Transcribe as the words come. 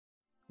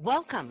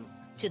Welcome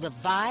to the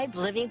Vibe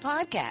Living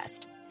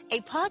Podcast, a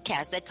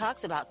podcast that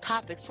talks about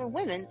topics for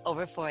women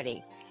over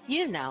 40.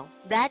 You know,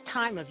 that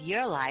time of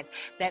your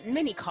life that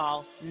many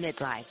call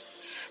midlife.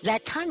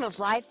 That time of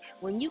life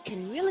when you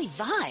can really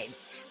vibe,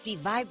 be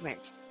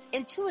vibrant,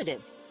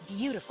 intuitive,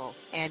 beautiful,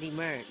 and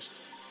emerged.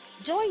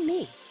 Join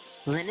me,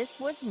 Linus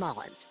Woods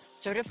Mullins,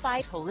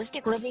 certified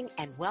holistic living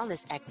and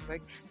wellness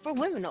expert for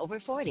women over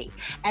 40,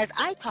 as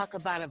I talk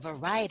about a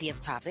variety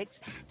of topics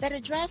that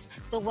address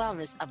the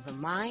wellness of the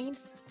mind,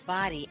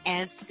 body,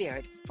 and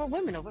spirit for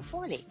women over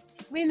 40.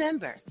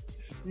 Remember,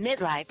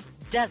 midlife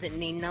doesn't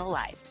mean no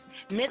life.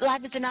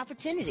 Midlife is an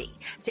opportunity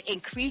to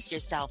increase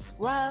your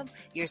self-love,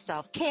 your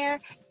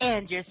self-care,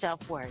 and your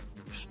self-worth.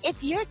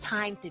 It's your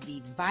time to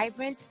be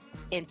vibrant,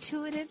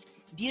 intuitive,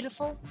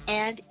 beautiful,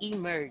 and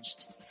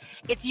emerged.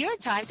 It's your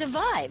time to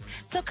vibe.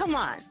 So come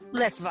on,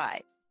 let's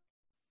vibe.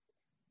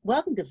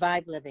 Welcome to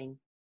Vibe Living.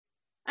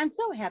 I'm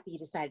so happy you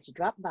decided to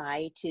drop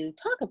by to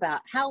talk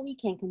about how we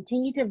can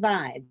continue to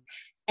vibe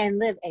and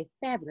live a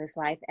fabulous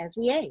life as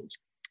we age.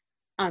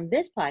 On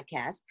this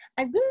podcast,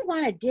 I really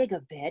want to dig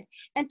a bit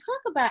and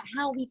talk about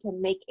how we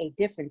can make a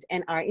difference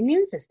in our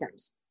immune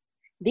systems.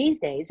 These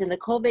days, in the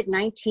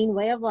COVID-19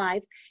 way of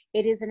life,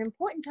 it is an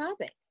important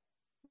topic.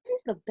 What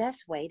is the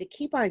best way to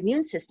keep our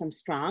immune system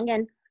strong?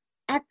 And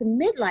at the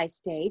midlife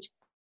stage,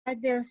 are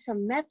there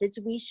some methods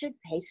we should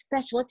pay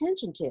special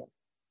attention to?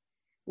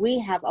 We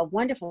have a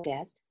wonderful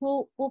guest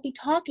who will be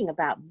talking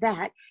about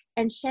that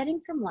and shedding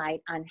some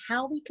light on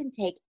how we can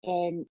take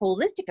a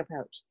holistic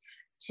approach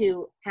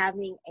to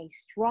having a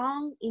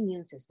strong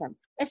immune system,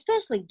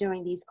 especially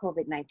during these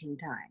COVID-19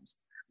 times.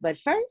 But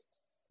first,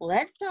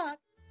 let's talk.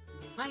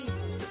 Hi.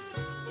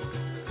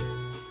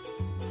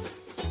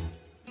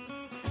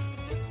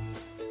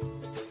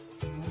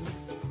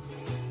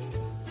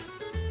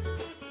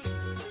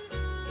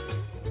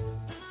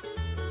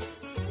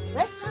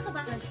 Let's talk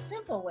about a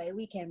simple way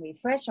we can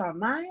refresh our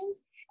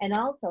minds and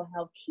also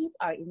help keep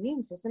our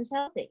immune systems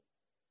healthy.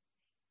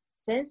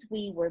 Since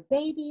we were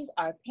babies,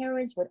 our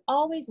parents would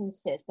always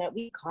insist that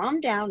we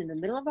calm down in the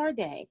middle of our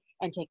day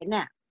and take a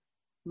nap.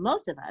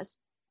 Most of us,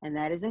 and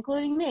that is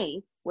including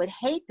me, would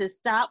hate to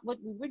stop what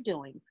we were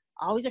doing,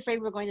 always afraid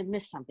we were going to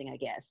miss something, I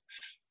guess.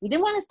 We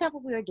didn't want to stop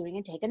what we were doing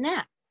and take a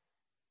nap.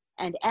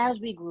 And as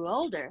we grew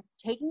older,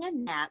 taking a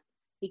nap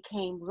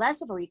became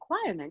less of a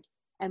requirement,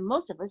 and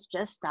most of us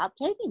just stopped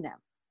taking them.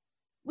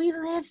 We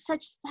lived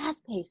such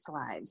fast-paced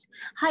lives,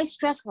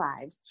 high-stress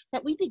lives,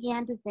 that we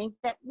began to think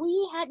that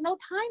we had no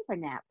time for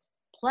naps.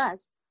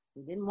 Plus,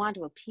 we didn't want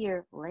to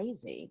appear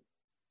lazy.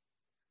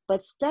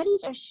 But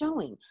studies are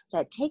showing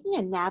that taking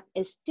a nap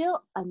is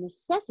still a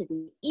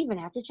necessity even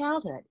after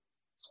childhood.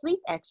 Sleep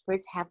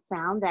experts have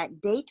found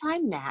that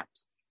daytime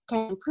naps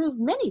can improve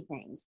many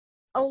things.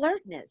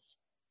 Alertness,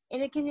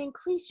 and it can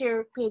increase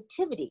your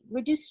creativity,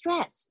 reduce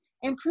stress,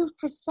 improve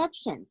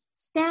perception,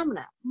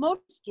 stamina,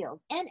 motor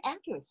skills, and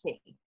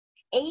accuracy,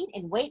 aid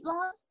in weight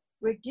loss,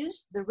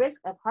 reduce the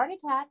risk of heart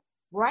attack,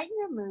 brighten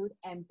your mood,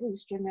 and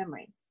boost your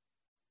memory.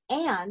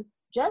 And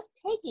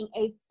just taking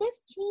a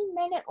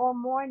 15-minute or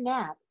more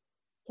nap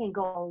can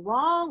go a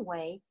long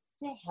way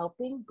to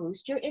helping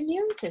boost your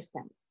immune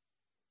system.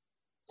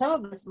 Some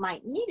of us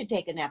might need to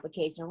take a nap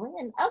occasionally,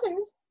 and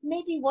others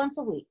maybe once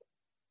a week.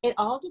 It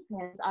all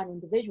depends on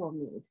individual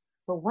needs.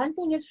 But one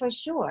thing is for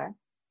sure,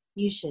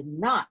 you should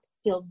not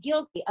feel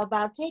guilty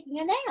about taking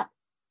a nap.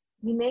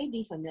 You may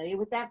be familiar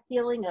with that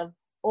feeling of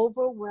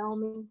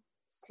overwhelming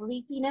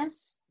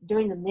sleepiness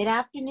during the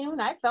mid-afternoon.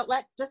 I felt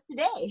like just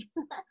today.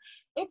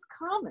 It's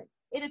common.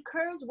 It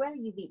occurs whether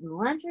you've eaten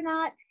lunch or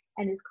not,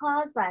 and is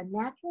caused by a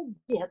natural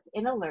dip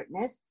in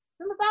alertness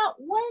from about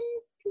 1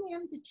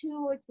 p.m. to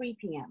 2 or 3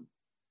 p.m.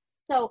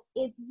 So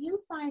if you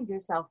find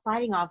yourself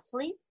fighting off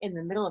sleep in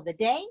the middle of the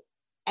day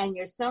and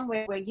you're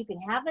somewhere where you can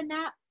have a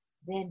nap,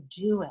 then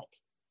do it.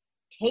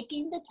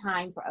 Taking the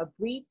time for a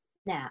brief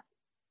nap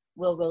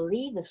will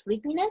relieve the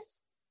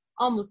sleepiness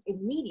almost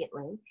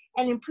immediately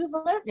and improve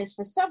alertness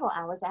for several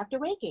hours after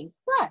waking,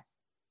 plus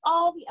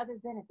all the other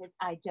benefits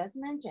I just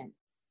mentioned.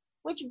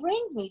 Which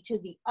brings me to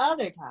the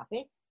other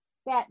topic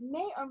that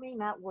may or may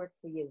not work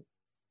for you,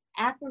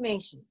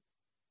 affirmations.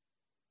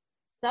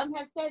 Some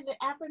have said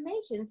that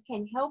affirmations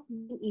can help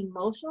you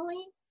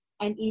emotionally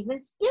and even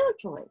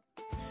spiritually,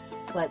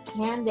 but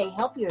can they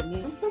help your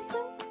immune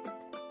system?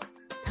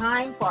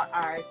 Time for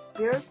our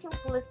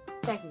spiritualist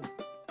segment.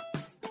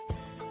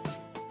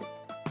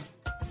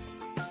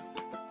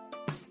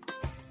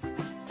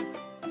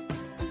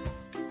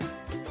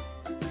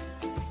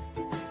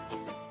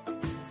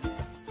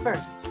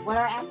 First, what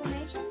are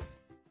affirmations?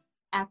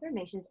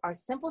 Affirmations are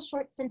simple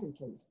short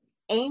sentences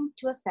aimed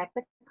to affect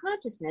the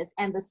consciousness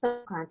and the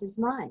subconscious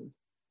minds,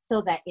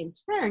 so that in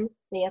turn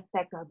they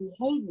affect our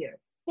behavior,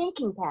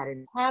 thinking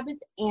patterns,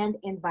 habits, and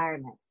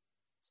environment.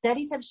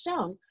 Studies have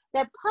shown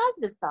that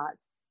positive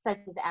thoughts such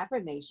as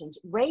affirmations,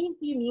 raise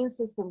the immune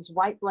system's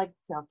white blood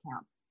cell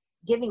count,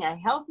 giving a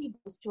healthy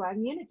boost to our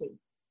immunity.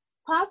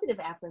 Positive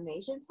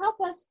affirmations help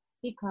us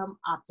become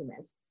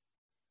optimists.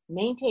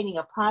 Maintaining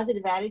a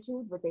positive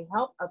attitude with the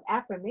help of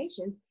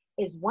affirmations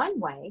is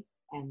one way,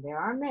 and there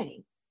are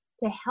many,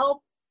 to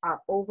help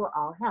our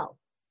overall health.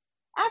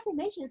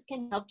 Affirmations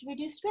can help to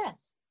reduce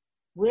stress,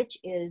 which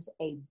is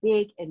a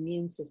big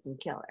immune system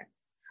killer.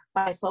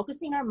 By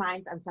focusing our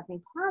minds on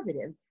something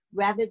positive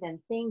rather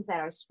than things that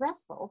are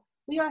stressful,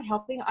 we are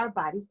helping our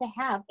bodies to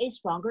have a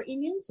stronger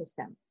immune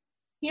system.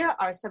 Here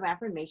are some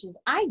affirmations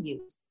I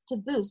use to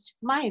boost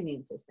my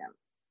immune system.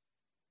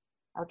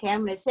 Okay,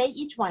 I'm going to say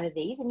each one of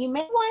these, and you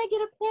may want to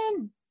get a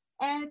pen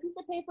and a piece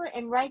of paper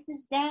and write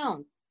this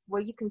down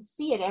where you can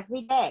see it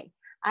every day.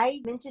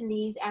 I mention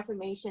these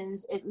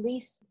affirmations at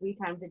least 3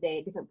 times a day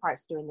at different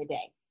parts during the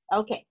day.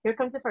 Okay, here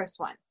comes the first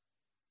one.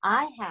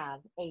 I have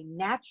a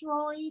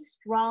naturally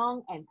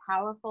strong and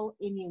powerful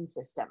immune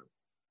system.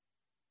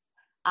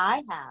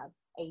 I have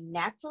a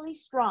naturally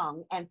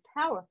strong and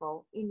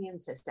powerful immune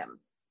system.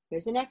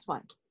 Here's the next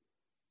one.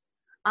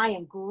 I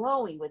am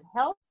glowing with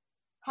health,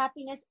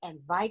 happiness, and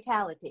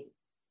vitality.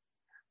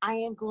 I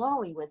am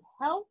glowing with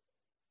health,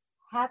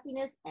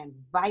 happiness, and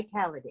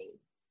vitality.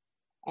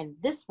 And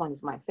this one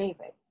is my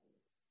favorite.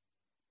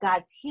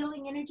 God's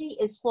healing energy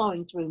is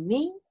flowing through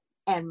me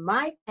and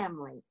my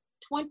family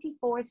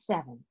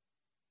 24/7.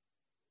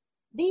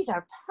 These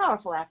are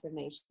powerful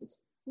affirmations.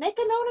 Make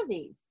a note of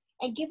these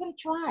and give it a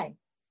try.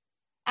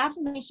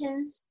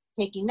 Affirmations,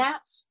 taking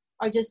naps,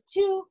 are just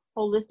 2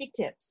 holistic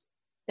tips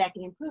that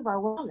can improve our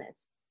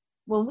wellness.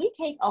 When we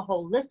take a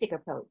holistic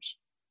approach,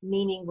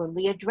 meaning when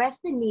we address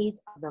the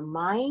needs of the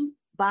mind,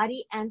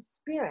 body, and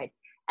spirit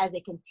as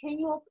a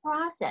continual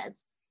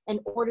process in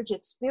order to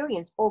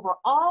experience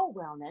overall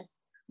wellness,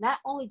 not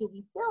only do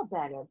we feel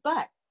better,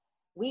 but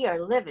we are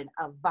living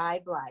a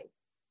vibe life.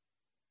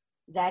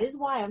 That is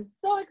why I'm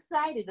so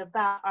excited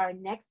about our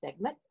next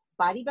segment,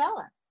 Body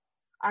Bella.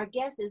 Our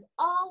guest is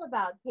all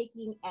about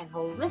taking an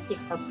holistic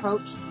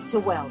approach to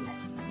wellness.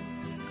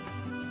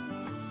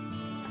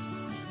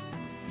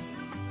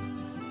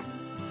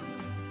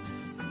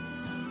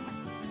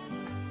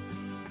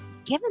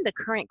 Given the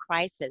current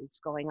crisis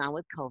going on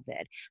with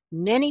COVID,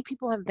 many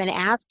people have been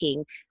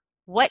asking,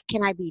 what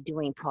can I be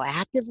doing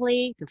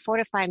proactively to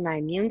fortify my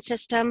immune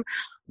system?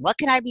 What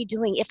can I be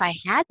doing if I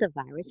had the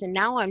virus and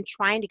now I'm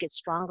trying to get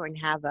stronger and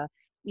have a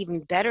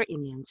even better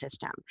immune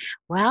system?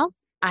 Well,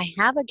 I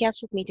have a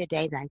guest with me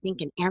today that I think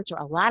can answer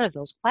a lot of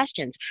those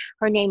questions.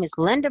 Her name is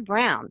Linda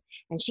Brown,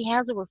 and she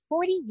has over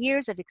 40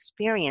 years of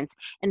experience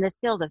in the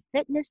field of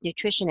fitness,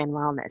 nutrition, and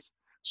wellness.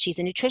 She's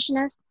a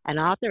nutritionist, an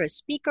author, a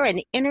speaker,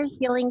 an inner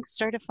healing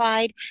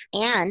certified,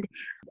 and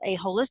a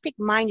holistic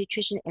mind,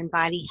 nutrition, and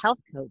body health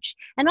coach,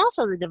 and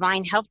also the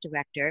divine health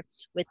director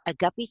with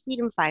Agape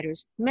Freedom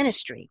Fighters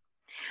Ministry.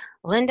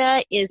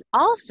 Linda is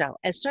also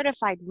a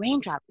certified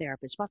raindrop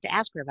therapist. We'll have to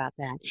ask her about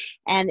that,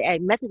 and a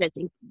method that's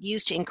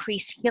used to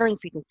increase healing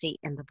frequency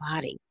in the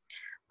body.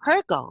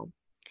 Her goal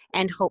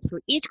and hope for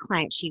each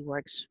client she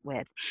works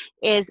with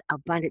is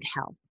abundant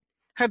health.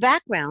 Her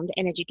background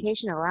and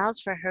education allows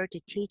for her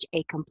to teach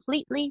a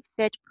completely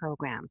fit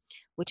program,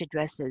 which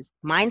addresses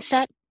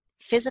mindset,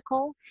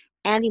 physical,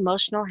 and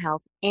emotional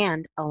health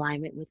and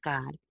alignment with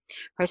God.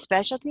 Her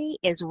specialty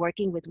is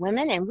working with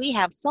women, and we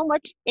have so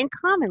much in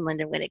common,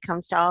 Linda, when it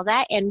comes to all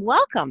that. And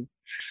welcome.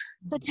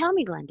 So tell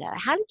me, Linda,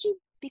 how did you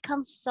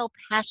become so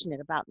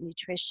passionate about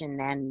nutrition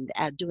and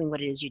doing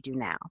what it is you do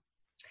now?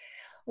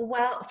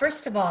 Well,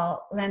 first of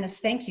all, Lennis,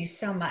 thank you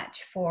so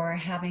much for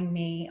having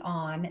me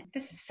on.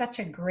 This is such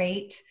a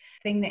great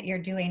thing that you're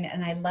doing,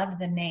 and I love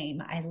the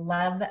name. I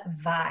love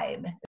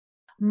Vibe.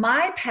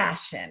 My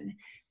passion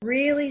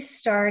really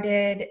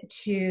started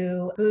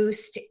to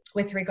boost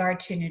with regard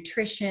to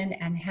nutrition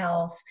and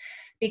health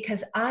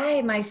because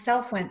I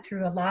myself went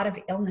through a lot of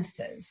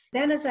illnesses.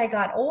 Then as I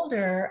got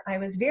older, I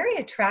was very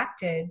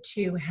attracted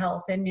to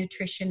health and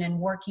nutrition and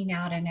working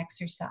out and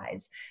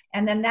exercise.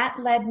 And then that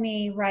led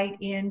me right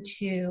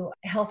into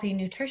healthy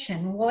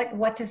nutrition.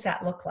 What does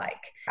that look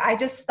like? I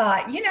just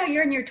thought,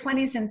 you're in your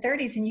 20s and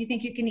 30s and you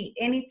think you can eat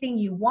anything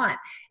you want.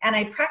 And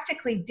I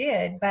practically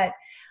did, but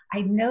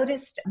I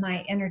noticed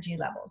my energy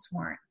levels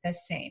weren't the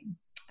same.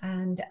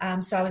 And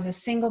so I was a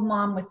single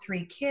mom with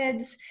 3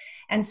 kids.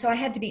 And so I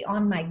had to be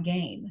on my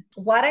game.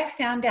 What I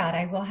found out,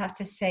 I will have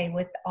to say,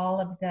 with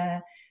all of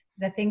the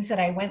things that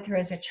I went through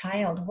as a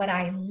child, what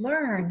I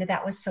learned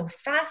that was so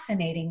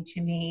fascinating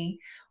to me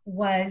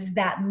was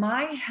that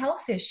my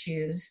health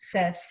issues,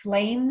 the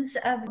flames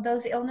of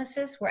those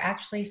illnesses were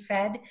actually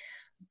fed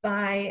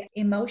by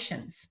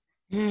emotions.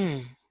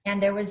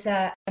 And there was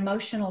an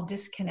emotional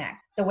disconnect,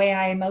 the way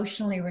I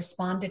emotionally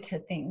responded to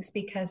things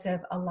because of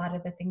a lot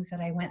of the things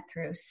that I went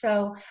through.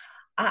 So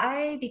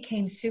I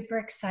became super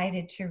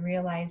excited to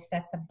realize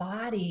that the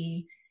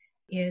body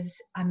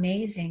is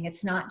amazing.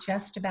 It's not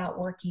just about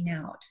working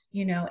out,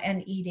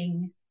 and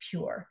eating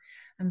pure.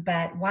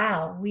 But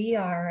wow, we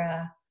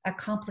are a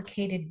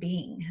complicated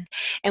being.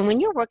 And when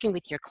you're working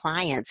with your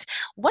clients,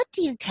 what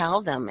do you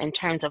tell them in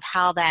terms of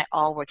how that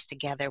all works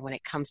together when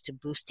it comes to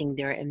boosting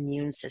their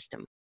immune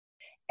system?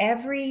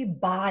 Every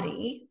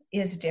body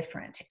is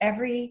different.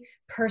 Every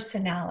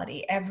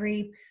personality,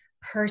 every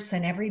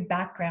person, every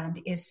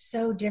background is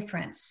so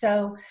different.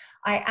 So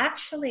I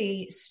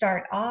actually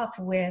start off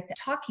with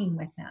talking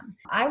with them.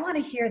 I want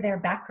to hear their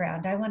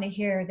background. I want to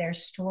hear their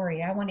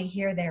story. I want to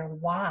hear their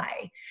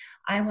why.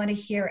 I want to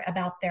hear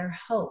about their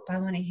hope. I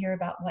want to hear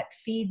about what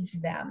feeds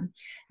them,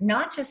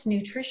 not just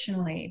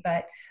nutritionally,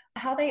 but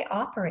how they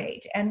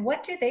operate and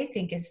what do they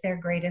think is their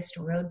greatest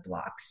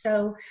roadblock.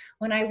 So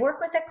when I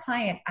work with a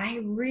client, I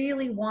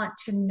really want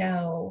to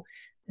know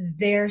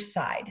their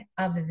side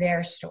of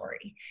their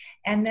story.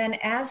 And then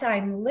as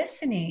I'm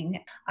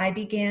listening, I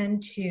begin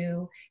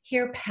to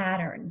hear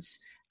patterns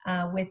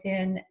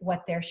within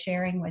what they're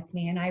sharing with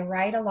me. And I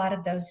write a lot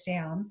of those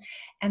down.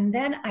 And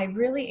then I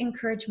really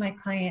encourage my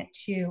client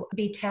to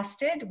be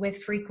tested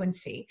with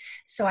frequency.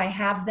 So I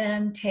have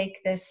them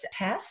take this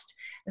test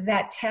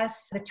that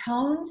tests the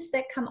tones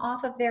that come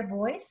off of their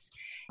voice,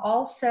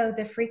 also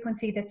the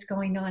frequency that's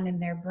going on in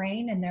their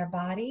brain and their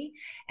body.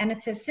 And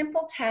it's a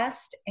simple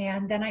test.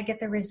 And then I get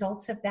the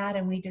results of that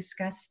and we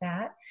discuss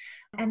that.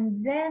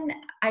 And then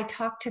I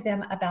talk to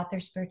them about their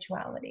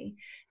spirituality.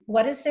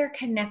 What is their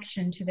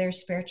connection to their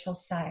spiritual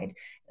side?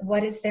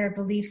 What is their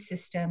belief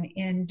system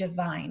in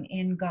divine,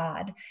 in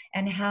God?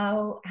 And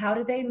how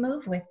do they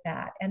move with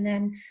that? And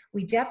then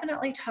we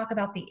definitely talk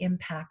about the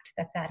impact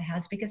that that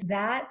has, because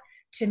that,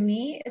 to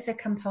me, is a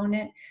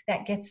component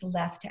that gets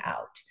left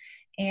out.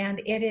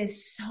 And it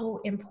is so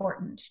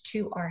important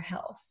to our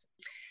health.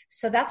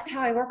 So that's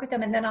how I work with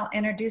them. And then I'll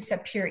introduce a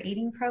pure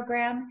eating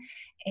program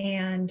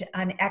and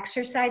an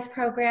exercise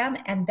program.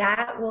 And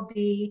that will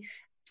be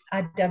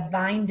a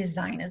divine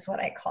design is what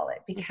I call it,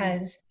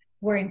 because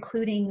we're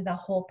including the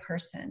whole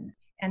person.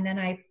 And then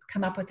I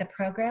come up with a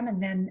program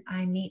and then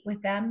I meet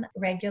with them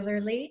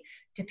regularly,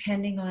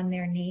 depending on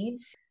their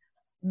needs.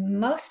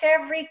 Most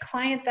every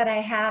client that I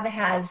have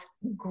has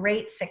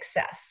great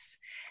success,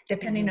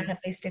 depending on if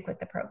they stick with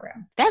the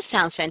program. That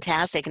sounds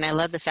fantastic. And I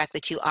love the fact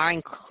that you are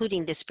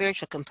including the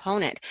spiritual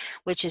component,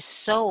 which is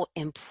so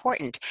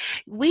important.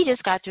 We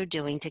just got through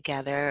doing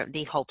together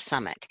the Hope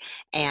Summit.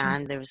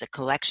 And there was a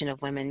collection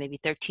of women, maybe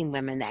 13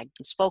 women, that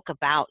spoke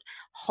about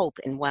hope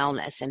and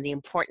wellness and the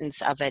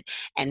importance of it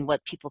and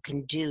what people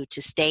can do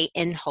to stay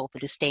in hope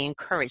and to stay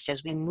encouraged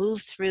as we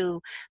move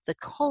through the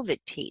COVID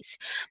piece.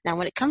 Now,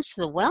 when it comes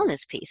to the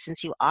wellness piece,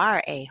 since you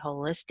are a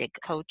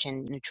holistic coach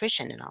and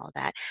nutrition and all of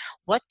that,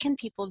 what can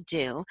people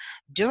do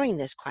during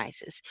this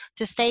crisis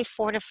to stay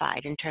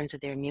fortified in terms of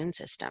their immune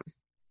system?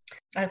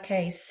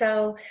 Okay,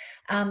 so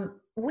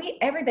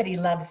everybody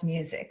loves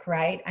music,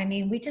 right? I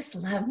mean, we just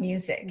love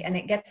music and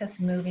it gets us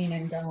moving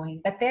and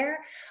going. But there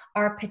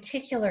are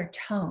particular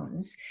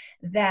tones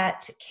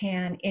that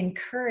can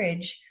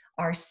encourage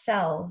our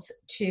cells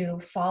to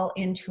fall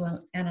into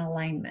an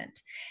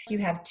alignment. You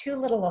have two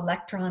little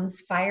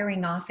electrons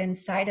firing off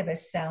inside of a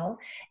cell,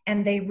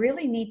 and they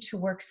really need to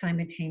work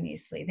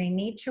simultaneously. They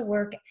need to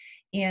work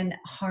in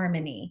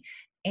harmony.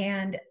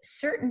 And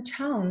certain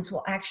tones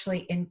will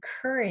actually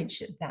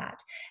encourage that.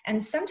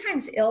 And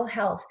sometimes ill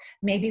health,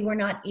 maybe we're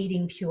not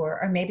eating pure,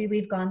 or maybe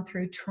we've gone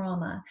through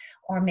trauma,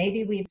 or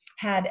maybe we've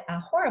had a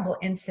horrible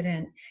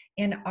incident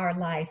in our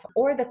life,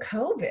 or the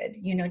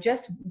COVID,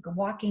 just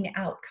walking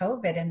out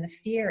COVID and the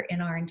fear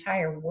in our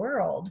entire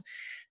world,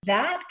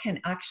 that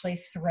can actually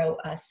throw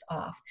us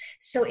off.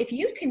 So if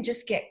you can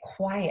just get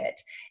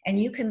quiet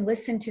and you can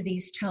listen to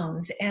these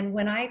tones, and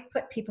when I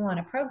put people on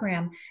a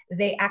program,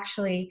 they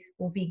actually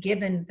will be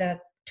given the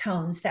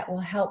tones that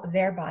will help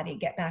their body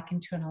get back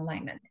into an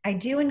alignment. I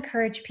do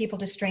encourage people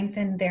to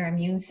strengthen their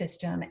immune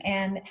system,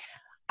 and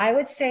I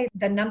would say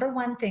the number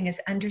one thing is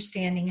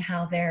understanding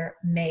how they're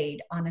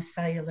made on a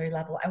cellular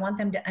level. I want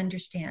them to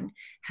understand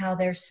how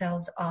their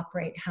cells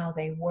operate, how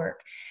they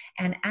work,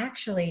 and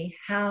actually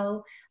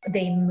how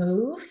they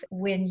move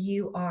when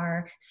you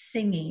are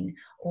singing,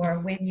 or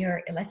when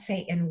you're, let's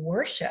say, in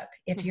worship,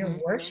 if you're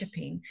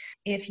worshiping,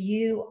 if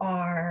you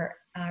are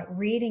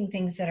reading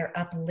things that are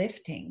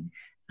uplifting.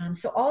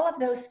 So all of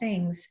those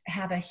things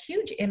have a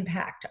huge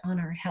impact on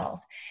our health.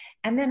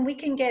 And then we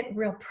can get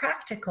real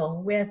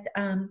practical with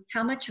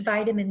how much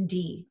vitamin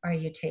D are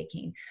you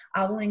taking?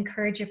 I will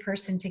encourage a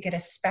person to get a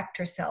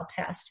SpectraCell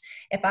test.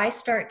 If I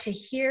start to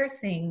hear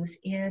things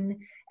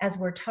as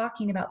we're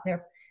talking about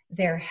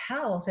their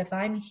health, if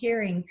I'm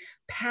hearing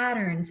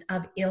patterns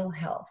of ill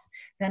health,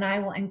 then I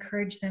will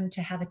encourage them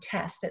to have a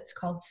test. It's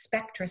called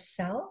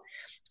SpectraCell.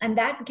 And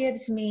that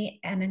gives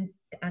me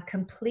a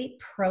complete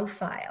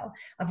profile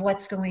of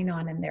what's going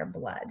on in their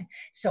blood.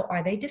 So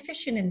are they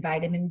deficient in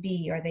vitamin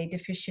B? Are they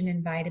deficient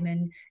in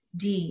vitamin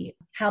D?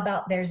 How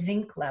about their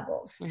zinc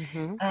levels?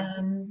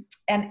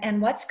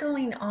 And what's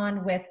going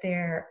on with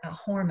their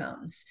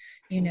hormones?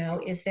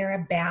 Is there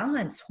a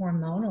balance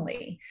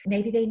hormonally?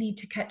 Maybe they need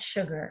to cut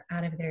sugar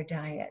out of their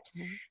diet.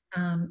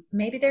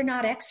 Maybe they're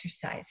not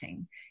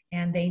exercising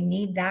and they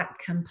need that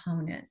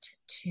component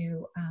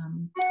to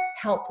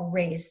help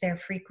raise their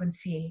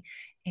frequency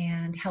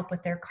and help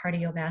with their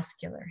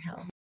cardiovascular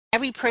health.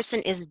 Every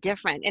person is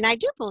different. And I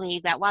do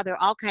believe that while there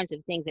are all kinds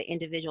of things that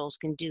individuals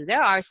can do,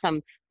 there are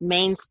some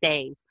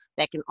mainstays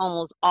that can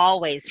almost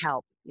always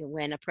help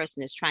when a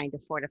person is trying to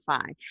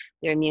fortify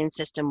their immune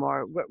system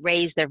or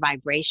raise their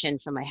vibration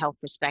from a health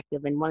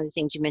perspective. And one of the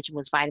things you mentioned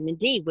was vitamin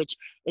D, which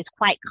is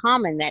quite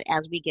common that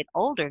as we get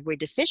older, we're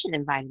deficient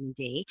in vitamin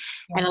D.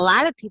 Yeah. And a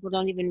lot of people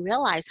don't even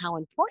realize how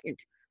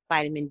important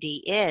vitamin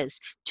D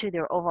is to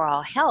their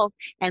overall health,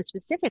 and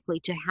specifically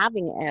to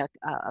having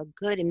a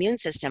good immune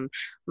system.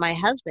 My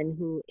husband,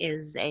 who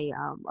is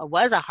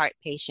was a heart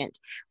patient,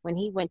 when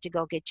he went to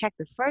go get checked,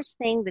 the first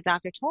thing the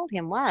doctor told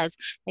him was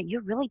that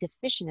you're really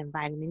deficient in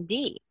vitamin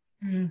D.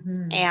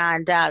 Mm-hmm.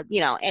 And,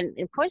 and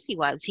of course he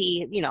was.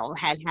 He,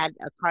 had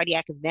a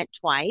cardiac event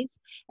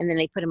twice, and then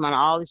they put him on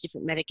all this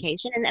different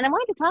medication. And I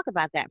wanted to talk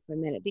about that for a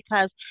minute,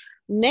 because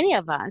many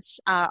of us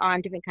are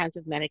on different kinds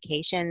of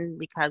medication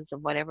because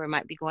of whatever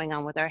might be going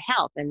on with our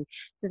health. And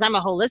since I'm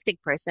a holistic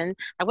person,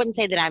 I wouldn't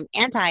say that I'm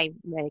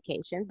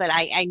anti-medication, but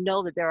I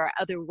know that there are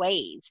other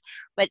ways.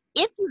 But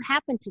if you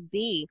happen to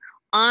be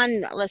on,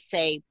 let's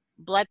say,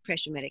 blood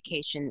pressure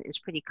medication is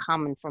pretty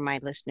common for my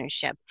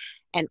listenership,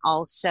 and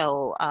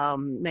also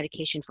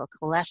medication for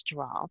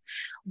cholesterol.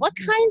 What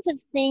kinds of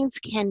things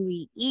can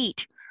we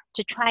eat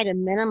to try to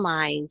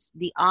minimize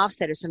the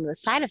offset of some of the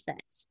side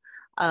effects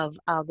of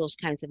those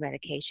kinds of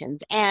medications?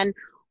 And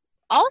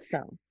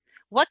also,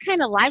 what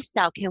kind of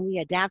lifestyle can we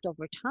adapt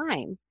over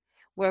time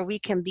where we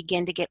can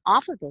begin to get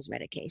off of those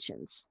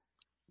medications?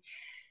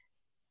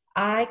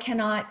 I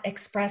cannot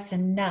express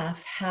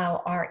enough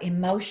how our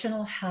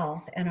emotional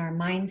health and our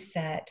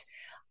mindset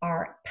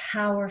are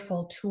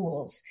powerful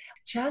tools.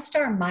 Just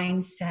our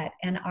mindset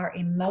and our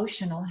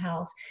emotional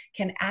health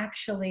can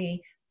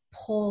actually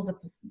pull the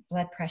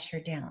blood pressure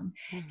down.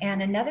 Mm-hmm.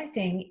 And another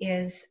thing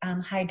is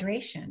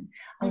hydration.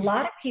 A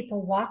lot of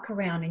people walk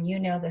around, and you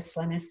know this,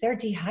 Lennis, they're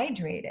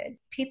dehydrated.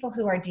 People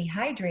who are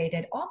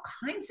dehydrated, all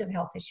kinds of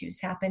health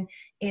issues happen,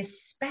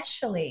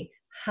 especially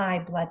high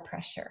blood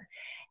pressure.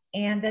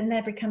 And then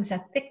there becomes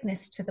a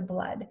thickness to the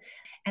blood.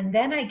 And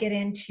then I get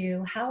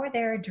into how are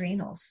their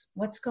adrenals?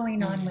 What's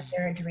going on with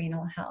their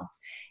adrenal health?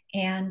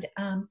 And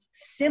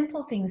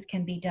simple things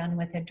can be done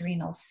with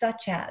adrenals,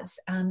 such as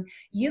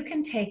you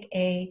can take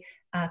a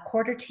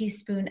quarter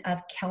teaspoon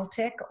of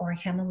Celtic or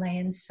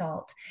Himalayan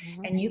salt,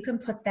 and you can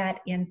put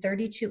that in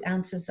 32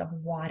 ounces of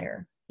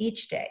water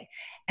each day.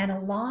 And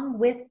along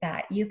with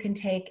that, you can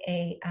take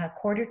a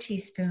quarter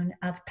teaspoon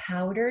of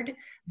powdered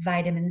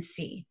vitamin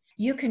C.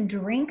 You can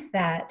drink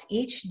that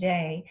each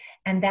day,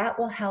 and that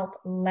will help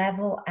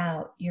level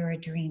out your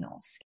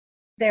adrenals.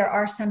 There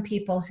are some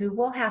people who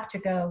will have to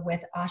go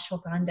with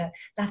ashwagandha.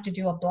 They'll have to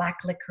do a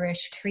black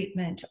licorice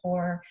treatment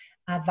or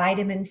a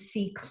vitamin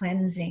C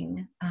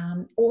cleansing,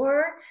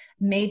 or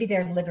maybe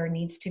their liver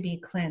needs to be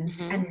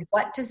cleansed. And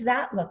what does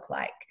that look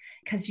like?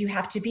 Because you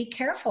have to be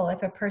careful.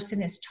 If a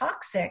person is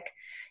toxic,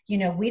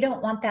 we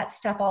don't want that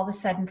stuff all of a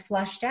sudden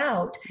flushed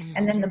out,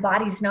 and then the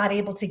body's not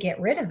able to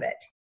get rid of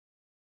it.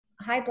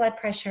 High blood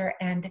pressure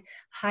and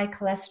high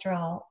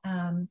cholesterol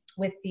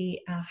with the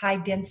high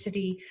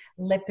density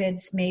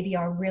lipids maybe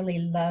are really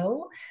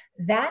low.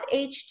 That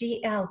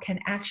HDL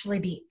can actually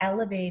be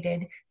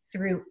elevated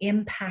through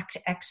impact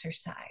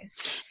exercise.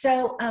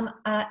 So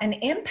an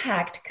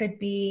impact could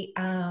be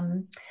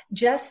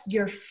just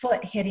your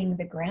foot hitting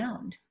the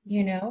ground,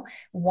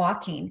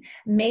 walking.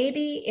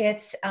 Maybe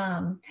it's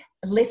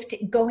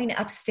going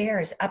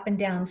upstairs, up and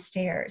down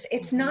stairs.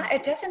 It's not,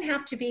 it doesn't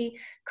have to be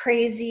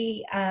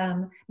crazy.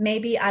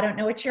 Maybe, I don't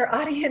know what your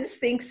audience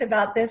thinks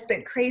about this,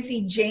 but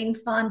crazy Jane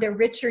Fonda,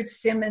 Richard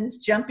Simmons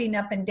jumping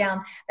up and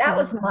down. That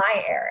was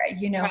my era,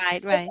 Right.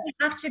 It doesn't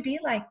have to be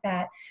like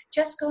that.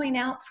 Just going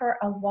out for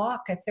a walk,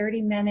 a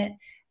 30-minute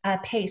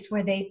pace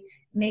where they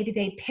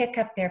pick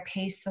up their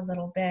pace a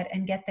little bit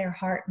and get their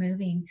heart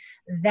moving.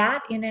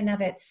 That in and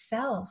of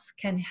itself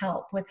can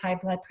help with high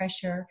blood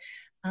pressure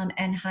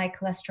and high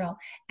cholesterol.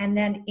 And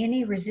then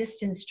any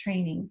resistance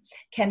training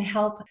can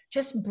help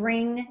just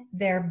bring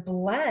their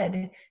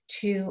blood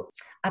to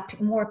a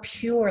more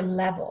pure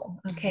level.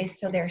 Okay,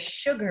 so their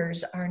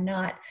sugars are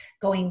not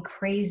going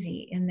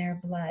crazy in their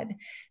blood.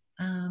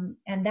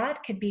 And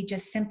that could be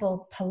just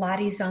simple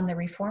Pilates on the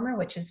reformer,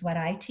 which is what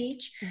I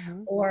teach,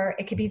 or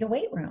it could be the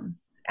weight room,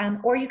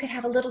 or you could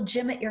have a little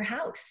gym at your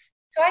house.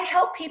 So I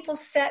help people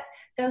set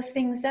those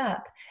things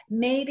up.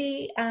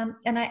 Maybe,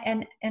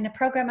 and a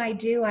program I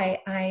do,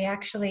 I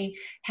actually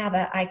have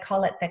I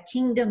call it the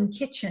Kingdom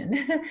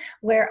Kitchen,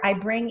 where I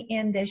bring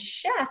in this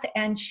chef,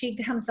 and she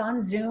comes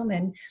on Zoom,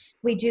 and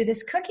we do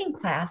this cooking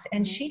class,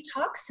 and she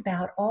talks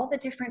about all the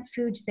different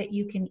foods that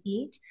you can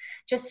eat,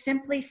 just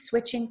simply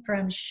switching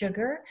from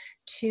sugar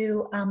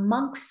to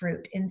monk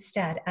fruit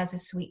instead as a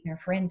sweetener,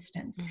 for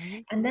instance.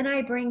 And then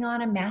I bring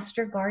on a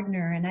master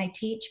gardener, and I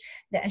teach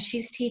that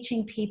she's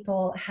teaching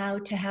people how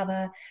to have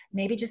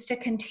maybe just a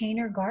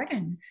container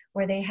garden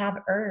where they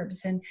have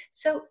herbs. And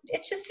so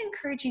it's just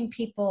encouraging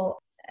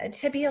people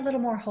to be a little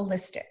more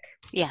holistic.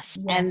 Yes.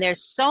 And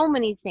there's so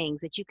many things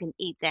that you can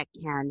eat that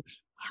can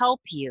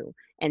help you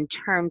in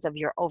terms of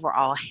your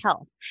overall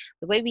health.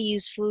 The way we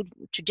use food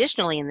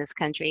traditionally in this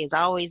country has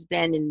always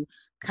been in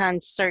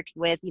concert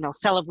with,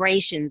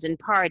 celebrations and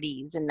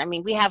parties. And I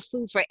mean, we have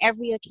food for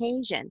every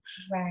occasion.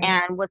 Right.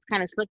 And what's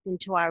kind of slipped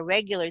into our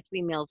regular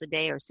 3 meals a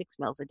day or 6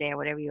 meals a day or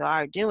whatever you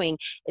are doing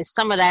is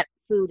some of that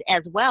food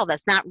as well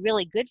that's not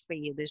really good for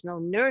you. There's no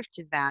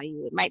nutritive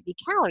value. It might be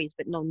calories,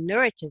 but no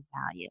nutritive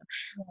value.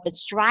 But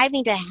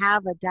striving to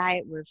have a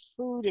diet where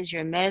food is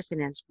your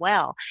medicine as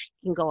well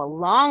can go a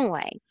long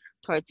way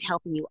towards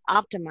helping you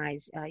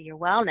optimize your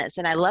wellness.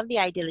 And I love the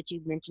idea that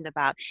you mentioned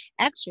about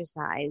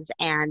exercise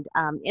and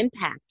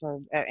impact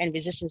and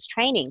resistance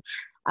training.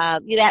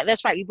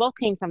 That's right. We both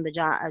came from the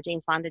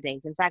Jane Fonda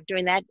days. In fact,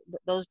 during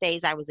those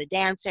days, I was a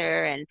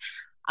dancer, and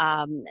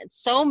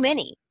so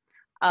many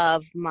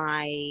of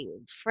my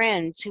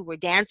friends who were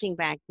dancing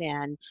back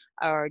then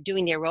or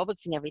doing the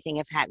aerobics and everything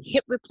have had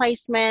hip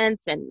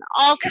replacements and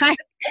all kinds.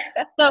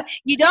 So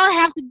you don't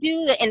have to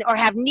do or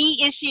have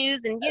knee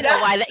issues, and you know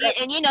why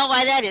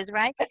that is,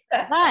 right?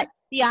 But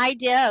the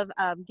idea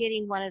of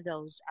getting one of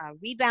those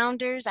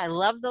rebounders, I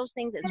love those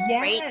things. It's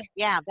great.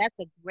 Yeah, that's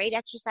a great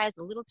exercise.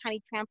 The little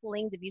tiny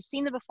trampolines. If you've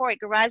seen them before at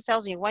garage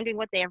sales and you're wondering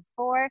what they're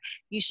for,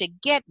 you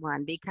should get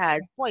one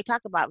because, boy,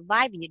 talk about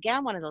vibing. You get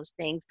on one of those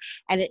things,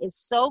 and it is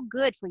so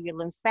good for your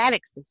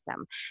lymphatic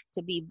system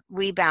to be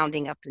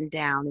rebounding up and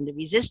down. And the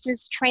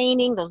resistance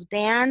training, those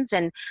bands,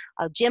 and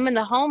a gym in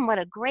the home, what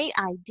a great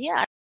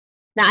idea.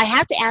 Now, I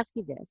have to ask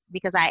you this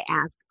because I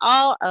ask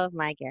all of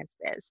my guests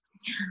this.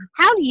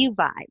 How do you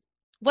vibe?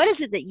 What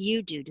is it that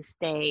you do to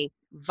stay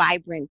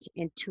vibrant,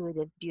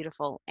 intuitive,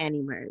 beautiful, and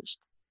emerged?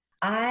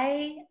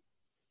 I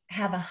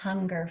have a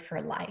hunger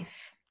for life.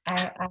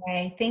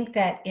 I think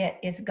that it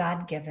is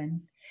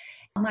God-given.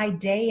 My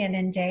day in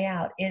and day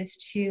out is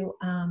to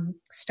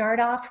start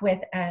off with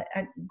a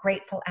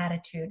grateful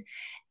attitude.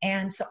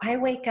 And so I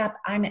wake up,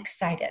 I'm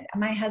excited.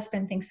 My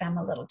husband thinks I'm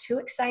a little too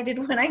excited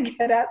when I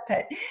get up,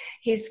 but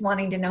he's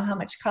wanting to know how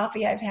much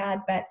coffee I've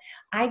had. But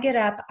I get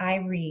up, I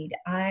read.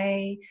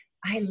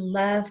 I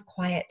love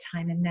quiet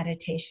time and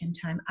meditation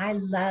time. I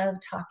love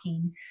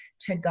talking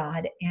to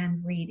God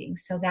and reading.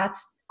 So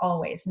that's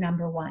always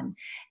number one.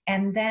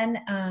 And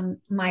then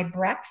my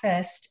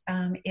breakfast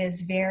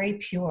is very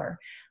pure.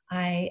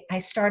 I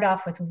start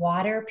off with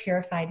water,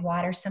 purified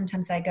water.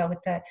 Sometimes I go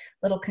with the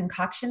little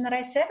concoction that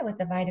I said with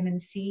the vitamin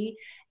C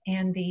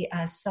and the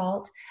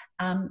salt.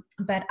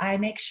 But I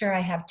make sure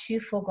I have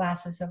 2 full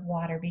glasses of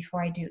water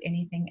before I do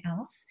anything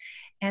else.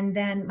 And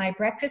then my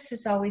breakfast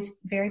is always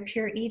very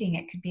pure eating.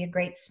 It could be a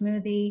great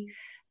smoothie.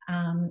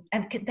 And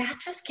that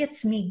just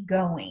gets me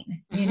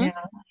going, you know.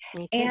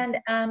 And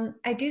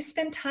I do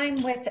spend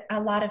time with a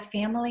lot of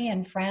family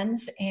and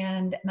friends,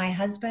 and my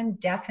husband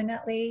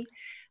definitely.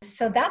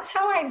 So that's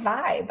how I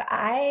vibe.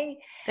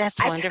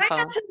 That's wonderful. I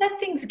try not to let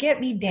things get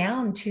me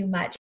down too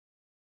much.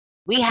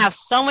 We have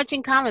so much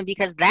in common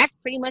because that's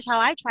pretty much how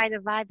I try to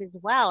vibe as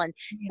well. And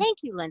thank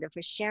you, Linda,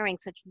 for sharing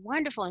such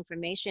wonderful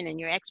information and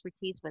your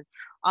expertise with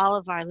all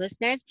of our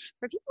listeners.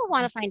 For people who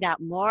want to find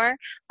out more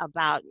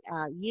about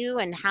you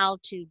and how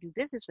to do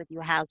business with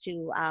you, how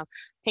to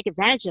take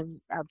advantage of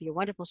your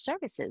wonderful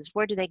services,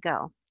 where do they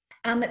go?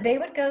 They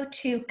would go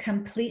to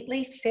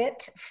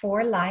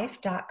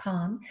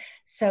completelyfitforlife.com.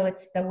 So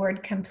it's the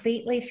word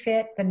completely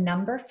fit, the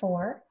number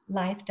 4,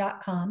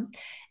 life.com.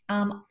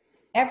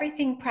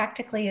 Everything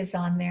practically is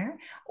on there,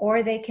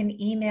 or they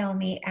can email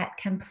me at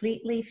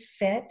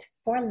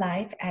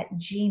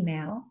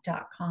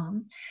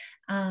completelyfitforlife@gmail.com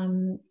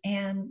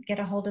and get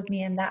a hold of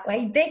me in that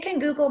way. They can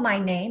Google my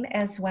name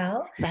as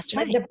well. That's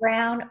right. Linda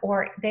Brown,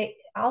 or they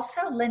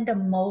also Linda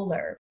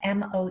Moeller,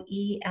 Moeller.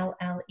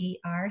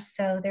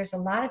 So there's a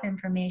lot of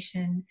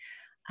information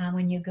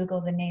when you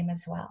Google the name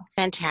as well.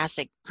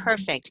 Fantastic.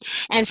 Perfect.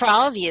 And for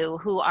all of you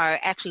who are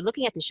actually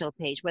looking at the show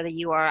page, whether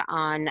you are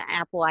on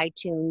Apple,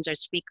 iTunes, or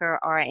Spreaker,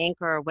 or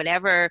Anchor, or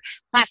whatever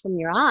platform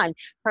you're on,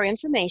 her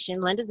information,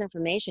 Linda's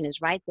information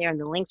is right there, and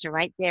the links are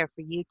right there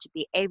for you to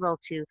be able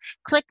to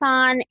click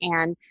on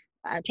and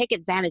take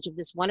advantage of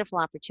this wonderful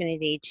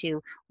opportunity to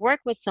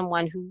work with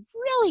someone who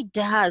really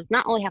does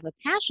not only have a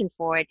passion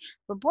for it,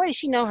 but boy, does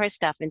she know her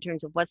stuff in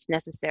terms of what's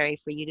necessary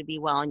for you to be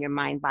well in your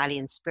mind, body,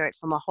 and spirit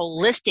from a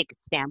holistic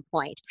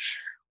standpoint.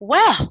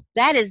 Well,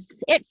 that is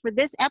it for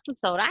this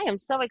episode. I am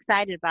so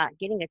excited about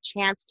getting a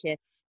chance to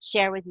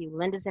share with you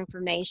Linda's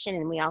information,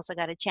 and we also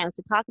got a chance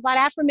to talk about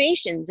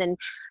affirmations and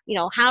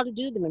how to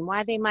do them and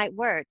why they might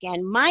work,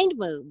 and mind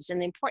moves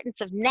and the importance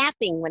of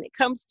napping when it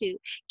comes to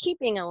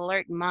keeping an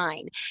alert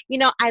mind.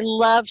 I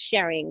love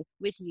sharing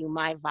with you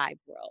my vibe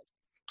world.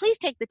 Please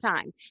take the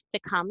time to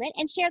comment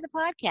and share the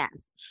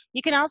podcast.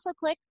 You can also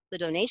click the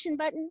donation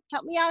button,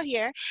 help me out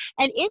here.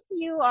 And if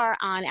you are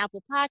on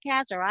Apple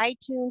Podcasts or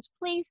iTunes,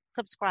 please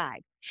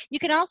subscribe. You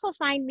can also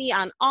find me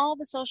on all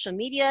the social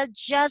media.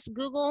 Just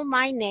Google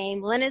my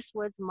name, Lennis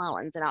Woods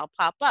Mullins, and I'll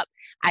pop up.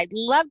 I'd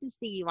love to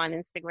see you on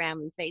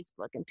Instagram and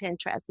Facebook and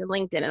Pinterest and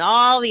LinkedIn and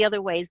all the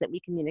other ways that we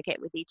communicate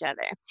with each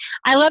other.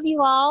 I love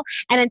you all.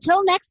 And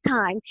until next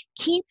time,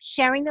 keep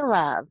sharing the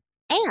love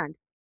and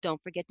don't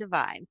forget to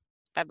vibe.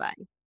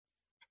 Bye-bye.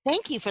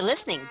 Thank you for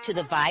listening to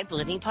the Vibe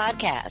Living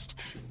Podcast.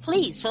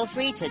 Please feel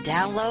free to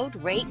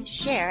download, rate,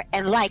 share,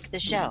 and like the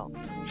show.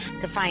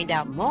 To find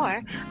out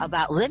more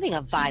about living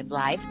a Vibe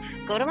life,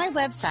 go to my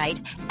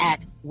website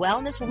at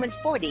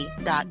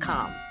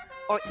wellnesswoman40.com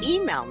or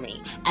email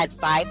me at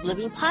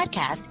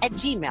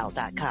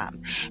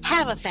vibelivingpodcast@gmail.com.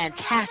 Have a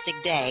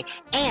fantastic day,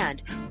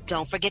 and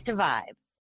don't forget to vibe.